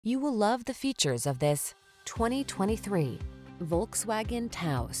You will love the features of this 2023 Volkswagen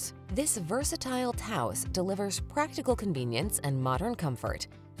Taos. This versatile Taos delivers practical convenience and modern comfort.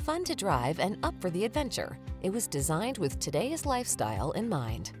 Fun to drive and up for the adventure. It was designed with today's lifestyle in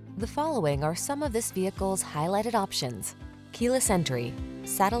mind. The following are some of this vehicle's highlighted options: keyless entry,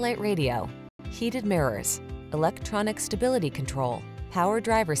 satellite radio, heated mirrors, electronic stability control, power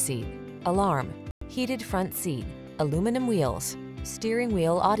driver seat, alarm, heated front seat, aluminum wheels, steering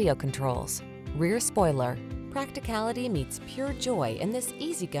wheel audio controls, rear spoiler. Practicality meets pure joy in this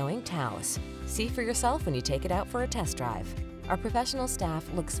easygoing Taos. See for yourself when you take it out for a test drive. Our professional staff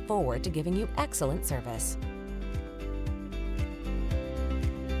looks forward to giving you excellent service.